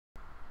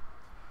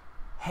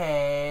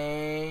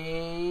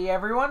Hey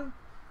everyone,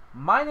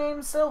 my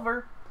name's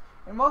Silver,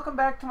 and welcome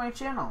back to my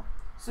channel.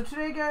 So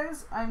today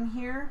guys, I'm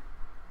here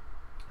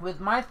with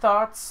my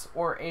thoughts,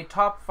 or a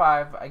top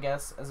 5, I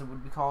guess, as it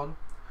would be called,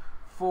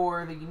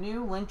 for the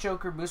new Link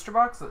Joker booster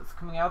box that's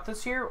coming out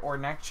this year, or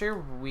next year.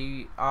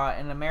 We,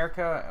 in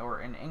America,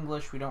 or in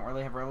English, we don't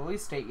really have a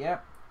release date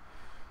yet.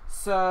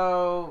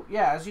 So,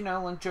 yeah, as you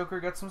know, Link Joker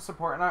gets some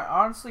support, and I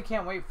honestly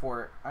can't wait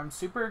for it. I'm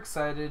super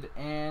excited,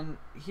 and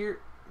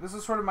this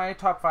is sort of my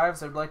top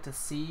 5s I'd like to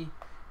see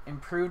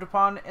improved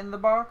upon in the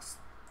box.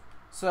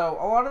 So,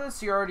 a lot of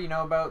this you already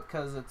know about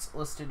because it's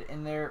listed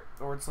in there,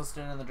 or it's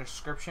listed in the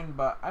description,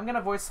 but I'm going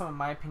to voice some of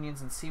my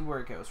opinions and see where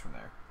it goes from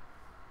there.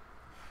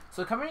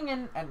 So, coming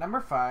in at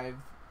number 5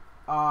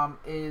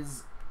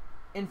 is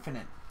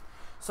Infinite.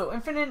 So,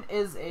 Infinite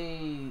is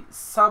a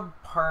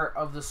sub-part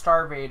of the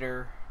Star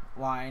Vader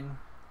line,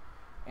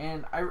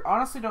 and I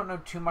honestly don't know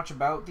too much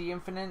about the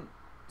Infinite,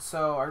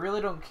 so I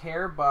really don't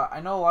care, but I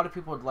know a lot of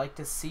people would like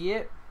to see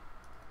it,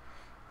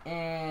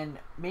 and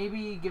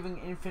maybe giving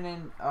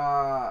Infinite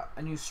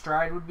a new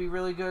stride would be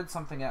really good,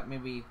 something that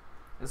maybe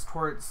is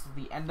towards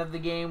the end of the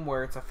game,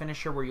 where it's a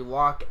finisher where you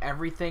lock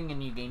everything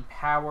and you gain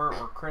power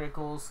or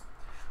criticals.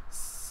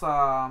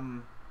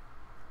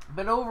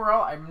 But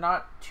overall, I'm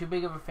not too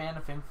big of a fan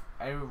of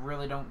I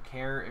really don't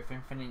care if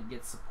Infinite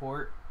gets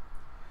support.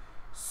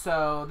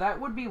 So that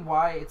would be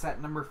why it's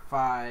at number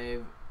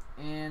 5.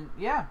 And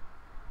yeah.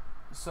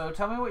 So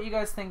tell me what you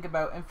guys think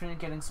about Infinite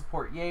getting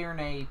support, yay or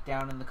nay,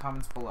 down in the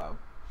comments below.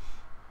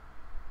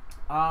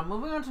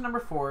 Moving on to number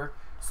 4.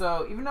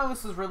 So even though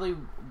this is really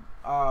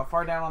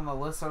far down on the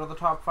list out of the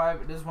top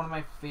 5, it is one of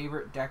my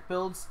favorite deck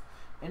builds,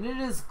 and it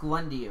is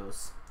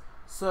Glendios.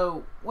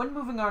 So when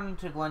moving on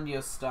into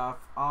Glendios stuff,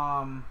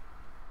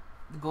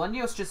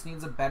 Glendios just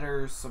needs a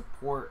better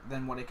support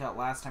than what it got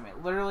last time.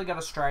 It literally got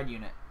a stride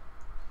unit.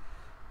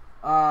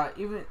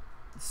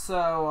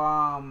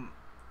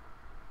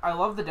 I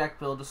love the deck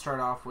build to start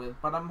off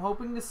with, but I'm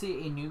hoping to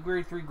see a new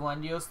grade 3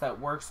 Glendios that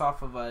works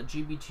off of a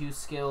GB2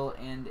 skill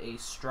and a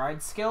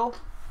stride skill.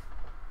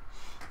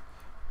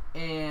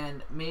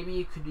 And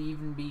maybe it could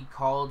even be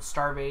called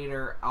Star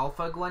Vader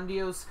Alpha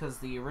Glendios, because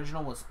the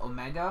original was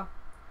Omega.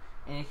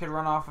 And it could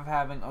run off of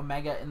having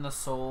Omega in the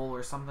soul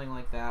or something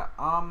like that.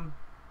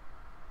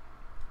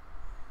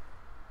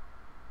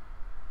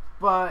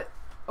 But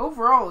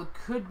overall, it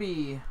could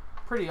be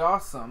pretty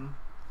awesome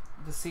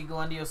to see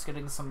Glendios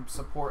getting some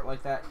support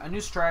like that. A new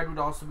stride would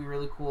also be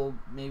really cool,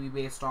 maybe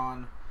based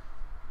on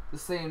the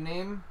same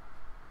name.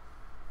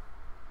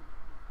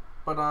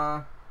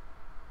 But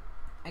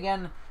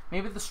again,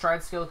 maybe the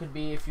stride skill could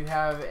be if you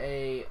have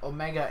a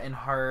Omega in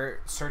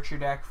heart, search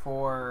your deck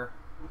for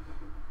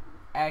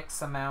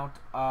X amount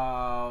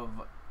of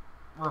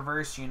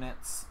reverse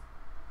units,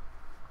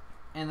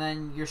 and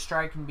then your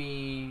stride can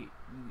be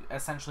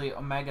essentially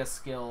Omega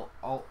skill,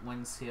 alt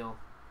wind seal.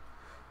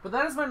 But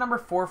that is my number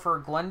 4 for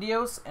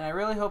Glendios, and I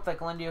really hope that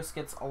Glendios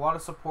gets a lot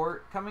of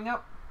support coming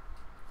up.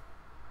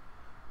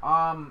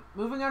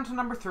 Moving on to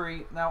number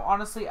 3. Now,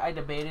 honestly, I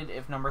debated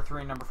if number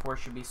 3 and number 4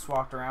 should be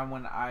swapped around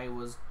when I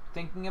was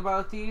thinking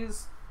about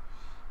these,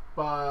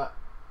 but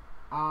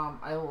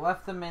I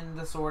left them in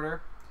this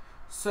order.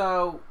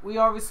 So, we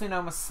obviously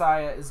know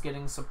Messiah is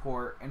getting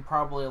support, and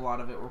probably a lot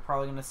of it. We're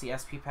probably going to see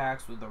SP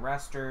packs with the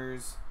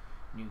resters,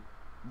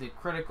 the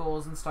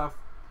criticals and stuff.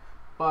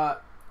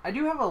 But I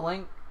do have a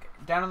link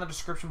down in the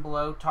description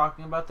below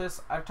talking about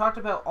this. I've talked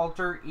about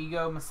Alter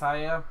Ego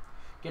Messiah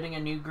getting a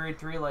new grade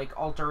 3, like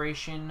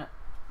Alteration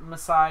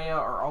Messiah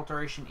or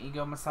Alteration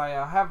Ego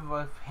Messiah. I have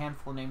a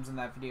handful of names in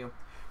that video,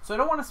 so I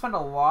don't want to spend a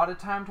lot of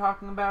time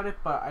talking about it,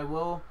 but I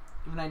will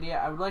give an idea.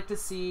 I would like to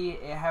see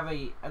it have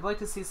I'd like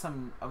to see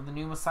some of the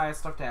new Messiah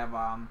stuff to have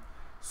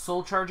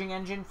Soul Charging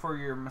Engine for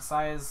your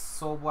Messiah's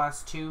Soul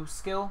Blast 2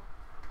 skill,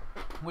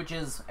 which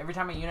is every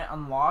time a unit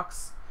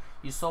unlocks,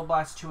 you Soul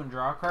Blast 2 and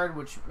draw a card,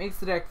 which makes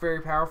the deck very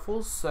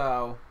powerful.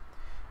 So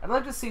I'd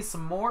like to see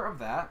some more of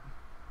that.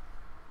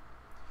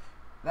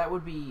 That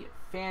would be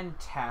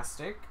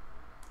fantastic.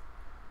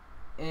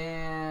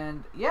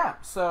 And yeah,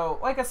 so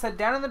like I said,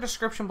 down in the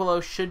description below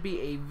should be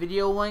a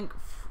video link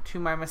to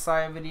my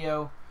Messiah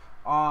video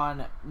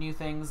on new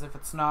things. If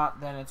it's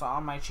not, then it's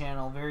on my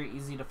channel. Very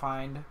easy to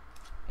find.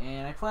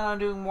 And I plan on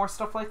doing more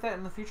stuff like that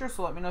in the future,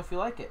 so let me know if you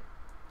like it.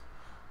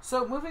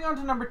 So, moving on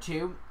to number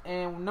 2,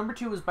 and number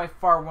 2 is by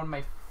far one of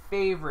my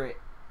favorite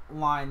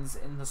lines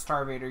in the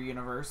Star Vader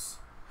universe,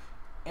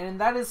 and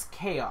that is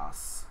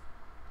Chaos.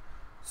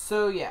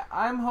 So yeah,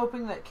 I'm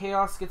hoping that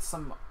Chaos gets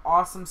some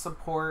awesome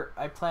support.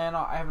 I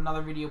have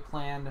another video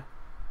planned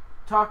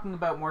talking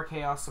about more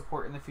Chaos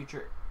support in the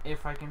future,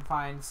 if I can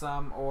find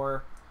some,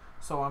 or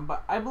so on.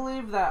 But I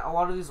believe that a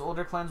lot of these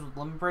older clans with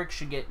Limit Break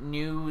should get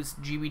new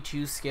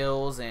GB2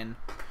 skills and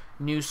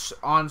new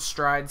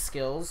on-stride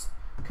skills,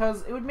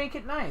 because it would make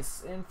it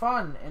nice and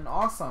fun and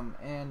awesome.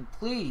 And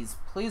please,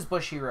 please,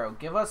 Bushiroad,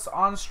 give us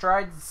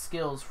on-stride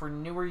skills for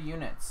newer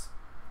units.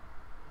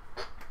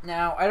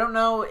 Now, I don't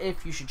know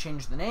if you should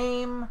change the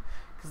name,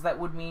 because that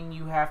would mean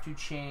you have to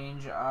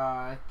change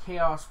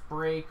Chaos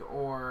Break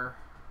or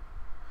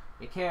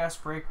a Chaos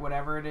Break,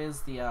 whatever it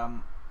is, the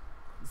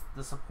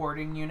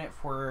supporting unit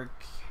for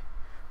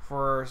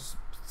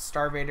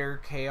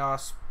Starvader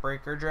Chaos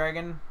Breaker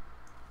Dragon.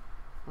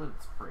 I believe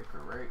it's Breaker,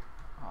 right?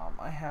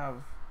 I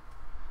have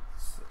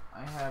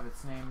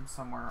its name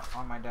somewhere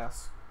on my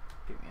desk.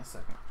 Give me a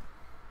second.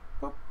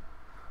 Boop.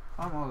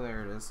 Oh,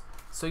 there it is.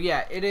 So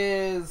yeah, it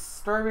is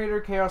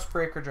Starvader Chaos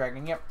Breaker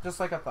Dragon. Yep, just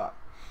like I thought.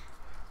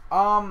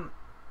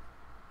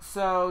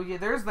 So yeah,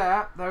 there's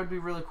that. That would be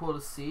really cool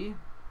to see.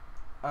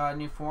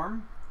 New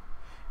form.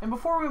 And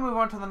before we move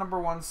on to the number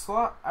 1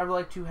 slot, I would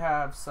like to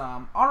have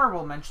some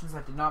honorable mentions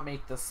that did not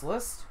make this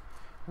list.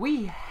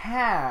 We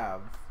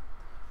have,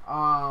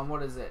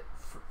 what is it?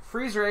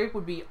 Freeze Ray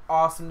would be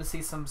awesome to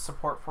see some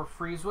support for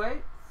Freeze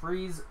Ray.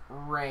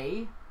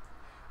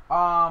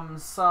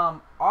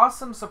 Some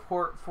awesome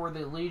support for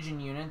the Legion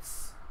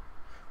units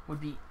would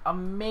be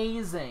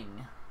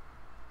amazing.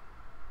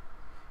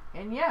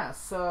 And yeah,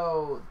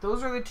 so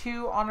those are the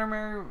 2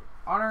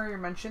 honorary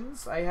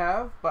mentions I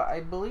have, but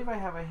I believe I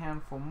have a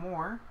handful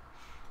more.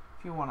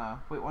 If you want to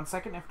wait 1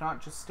 second, if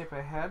not, just skip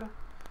ahead.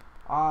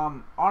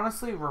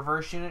 Honestly,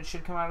 reverse unit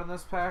should come out of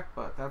this pack,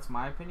 but that's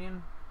my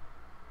opinion.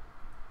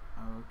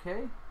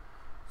 Okay,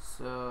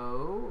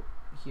 so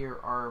here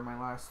are my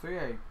last 3.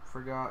 I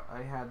forgot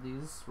I had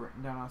these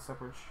written down on a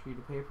separate sheet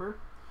of paper.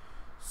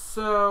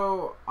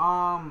 So,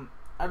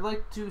 I'd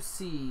like to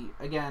see,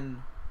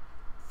 again,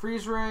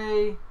 Freeze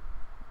Ray,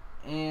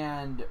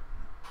 and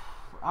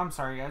I'm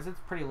sorry guys, it's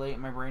pretty late,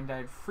 my brain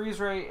died. Freeze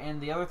Ray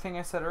and the other thing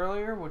I said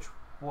earlier, which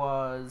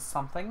was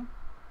something.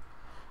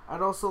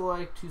 I'd also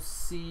like to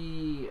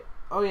see,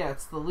 oh yeah,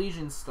 it's the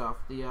Legion stuff,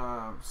 the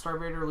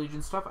Starvader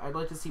Legion stuff. I'd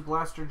like to see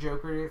Blaster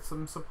Joker get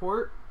some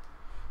support.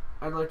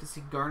 I'd like to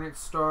see Garnet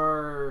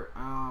Star,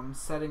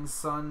 Setting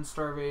Sun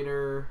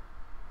Starvader.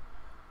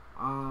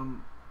 I'd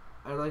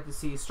like to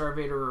see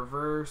Starvader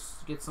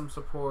Reverse get some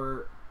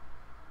support.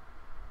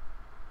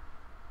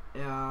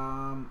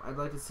 I'd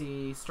like to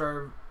see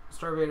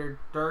Starvader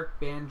Dark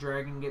Band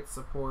Dragon get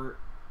support.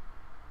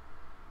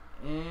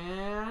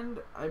 And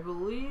I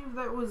believe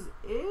that was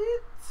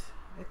it.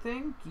 I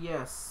think,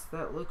 yes,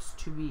 that looks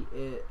to be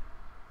it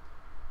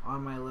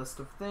on my list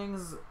of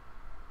things.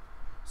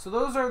 So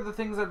those are the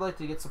things I'd like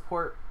to get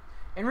support.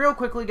 And real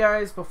quickly,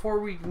 guys, before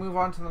we move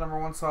on to the number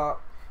 1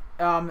 slot,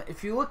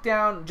 if you look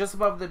down just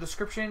above the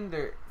description,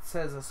 there it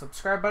says a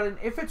subscribe button.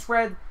 If it's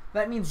red,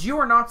 that means you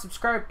are not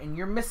subscribed and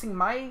you're missing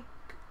my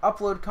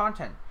upload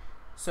content.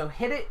 So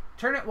hit it,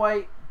 turn it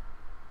white,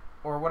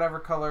 or whatever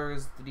color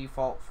is the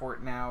default for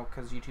it now,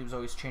 because YouTube's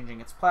always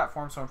changing its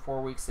platform, so in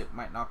 4 weeks it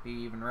might not be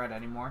even red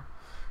anymore.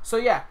 So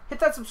yeah, hit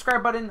that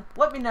subscribe button.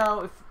 Let me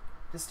know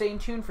to stay in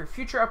tune for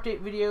future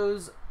update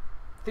videos,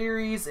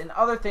 theories, and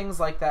other things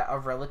like that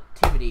of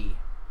Relativity.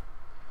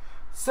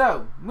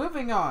 So,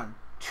 moving on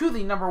to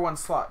the number 1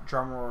 slot.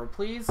 Drum roll,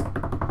 please.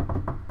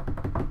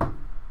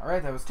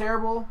 Alright, that was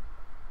terrible.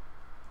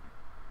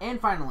 And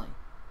finally.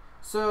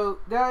 So,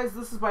 guys,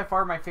 this is by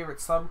far my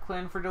favorite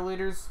sub-clan for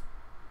deleters.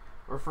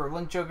 Or for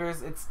Link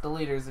Jokers, it's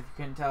deleters, if you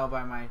couldn't tell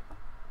by my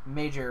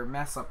major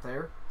mess up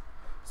there.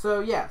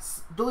 So,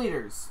 yes,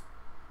 deleters.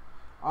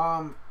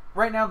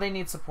 Right now they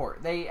need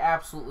support. They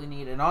absolutely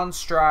need an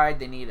on-stride.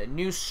 They need a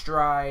new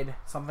stride.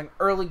 Something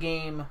early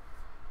game,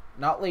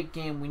 not late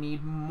game. We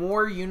need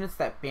more units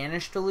that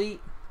banish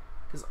delete.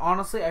 Because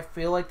honestly, I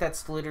feel like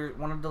that's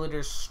one of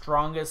deleter's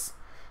strongest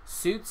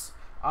suits.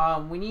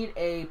 We need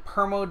a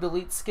permo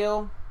delete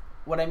skill.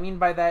 What I mean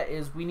by that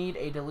is we need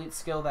a delete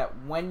skill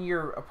that when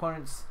your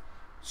opponent's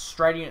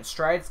stride unit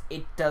strides,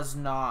 it does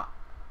not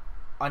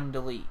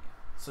undelete.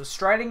 So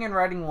striding and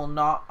riding will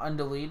not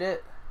undelete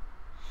it.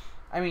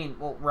 I mean,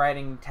 well,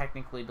 riding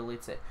technically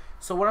deletes it.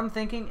 So what I'm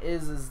thinking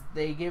is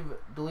they give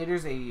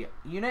deleters a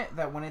unit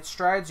that when it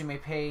strides, you may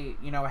pay,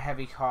 a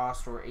heavy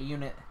cost, or a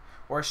unit,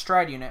 or a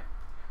stride unit.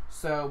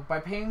 So by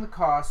paying the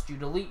cost, you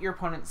delete your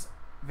opponent's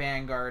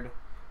Vanguard,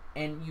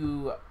 and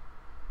you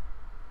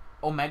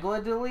Omega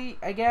delete,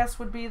 I guess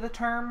would be the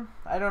term.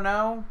 I don't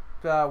know.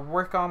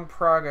 Work on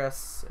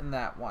progress in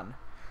that one.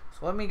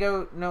 So let me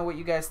go know what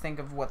you guys think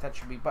of what that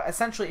should be. But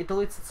essentially, it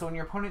deletes it. So when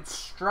your opponent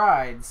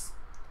strides,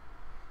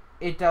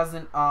 it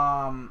doesn't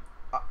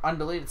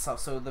undelete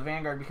itself. So the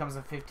Vanguard becomes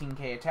a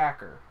 15k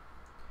attacker.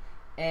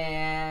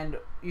 And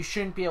you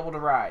shouldn't be able to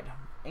ride.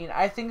 And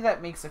I think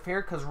that makes it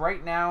fair because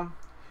right now,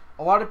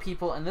 a lot of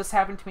people, and this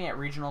happened to me at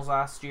Regionals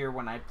last year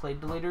when I played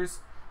deleters,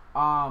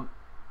 Nova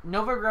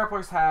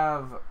Grapplers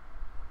have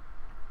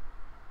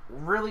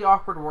really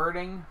awkward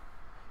wording,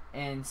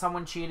 and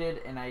someone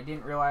cheated, and I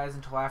didn't realize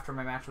until after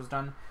my match was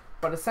done.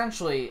 But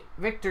essentially,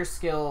 Victor's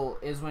skill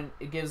is when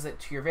it gives it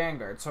to your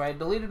Vanguard. So I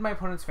deleted my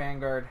opponent's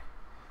Vanguard.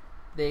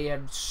 They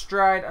had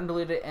stride,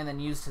 undeleted it, and then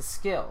used his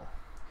skill.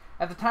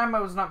 At the time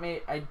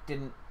I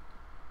didn't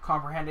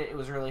comprehend it. It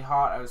was really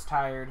hot. I was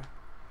tired.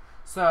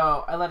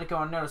 So I let it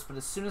go unnoticed. But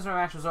as soon as my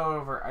match was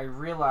over, I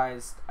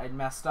realized I'd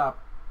messed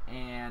up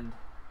and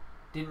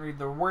didn't read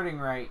the wording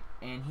right,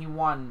 and he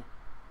won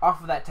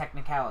off of that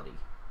technicality.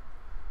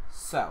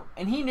 So,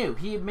 and he knew.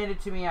 He admitted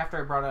to me after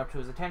I brought it up to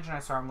his attention. I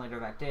saw him later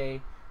that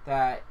day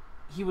that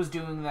he was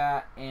doing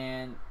that,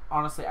 and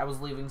honestly, I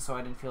was leaving, so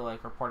I didn't feel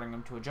like reporting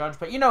him to a judge.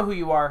 But you know who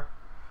you are.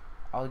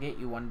 I'll get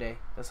you one day.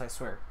 This I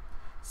swear.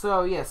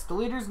 So yes,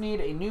 deleters need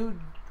a new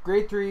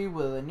grade 3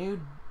 with a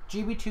new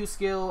GB2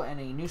 skill and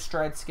a new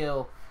stride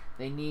skill.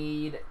 They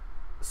need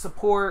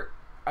support.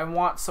 I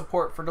want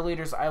support for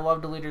deleters. I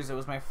love deleters. It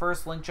was my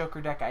first Link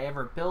Joker deck I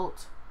ever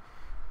built.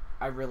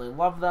 I really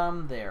love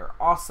them. They're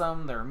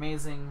awesome. They're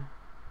amazing.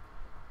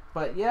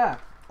 But yeah,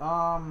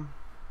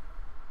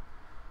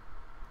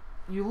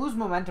 you lose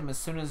momentum as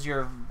soon as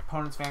your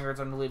opponent's Vanguard's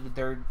undeleted.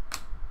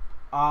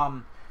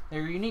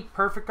 Their unique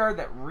perfect guard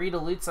that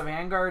re-deletes a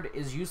Vanguard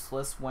is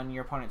useless when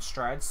your opponent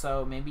strides.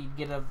 So maybe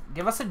give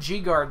us a G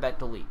guard that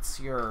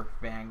deletes your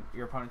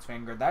opponent's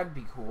Vanguard. That'd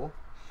be cool.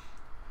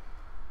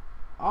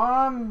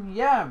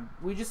 Yeah,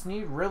 we just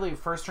need really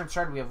first turn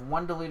stride. We have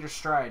 1 deleter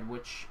stride,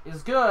 which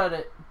is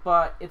good,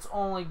 but it's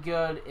only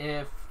good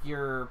if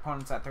your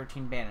opponent's at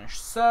 13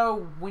 banished.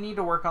 So we need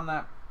to work on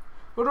that.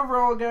 But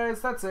overall,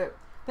 guys, that's it.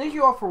 Thank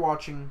you all for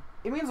watching.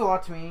 It means a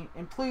lot to me.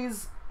 And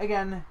please,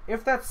 again,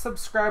 if that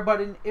subscribe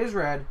button is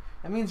red,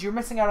 that means you're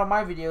missing out on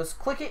my videos.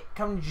 Click it.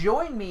 Come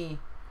join me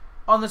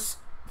on this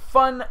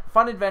fun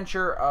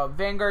adventure of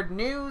Vanguard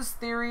news,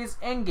 theories,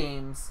 and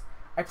games.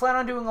 I plan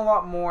on doing a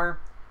lot more.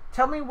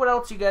 Tell me what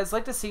else you guys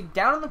like to see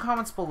down in the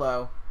comments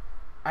below.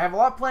 I have a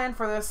lot planned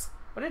for this.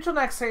 But until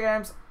next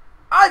time,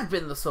 I've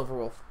been the Silver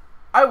Wolf.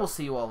 I will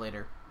see you all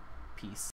later. Peace.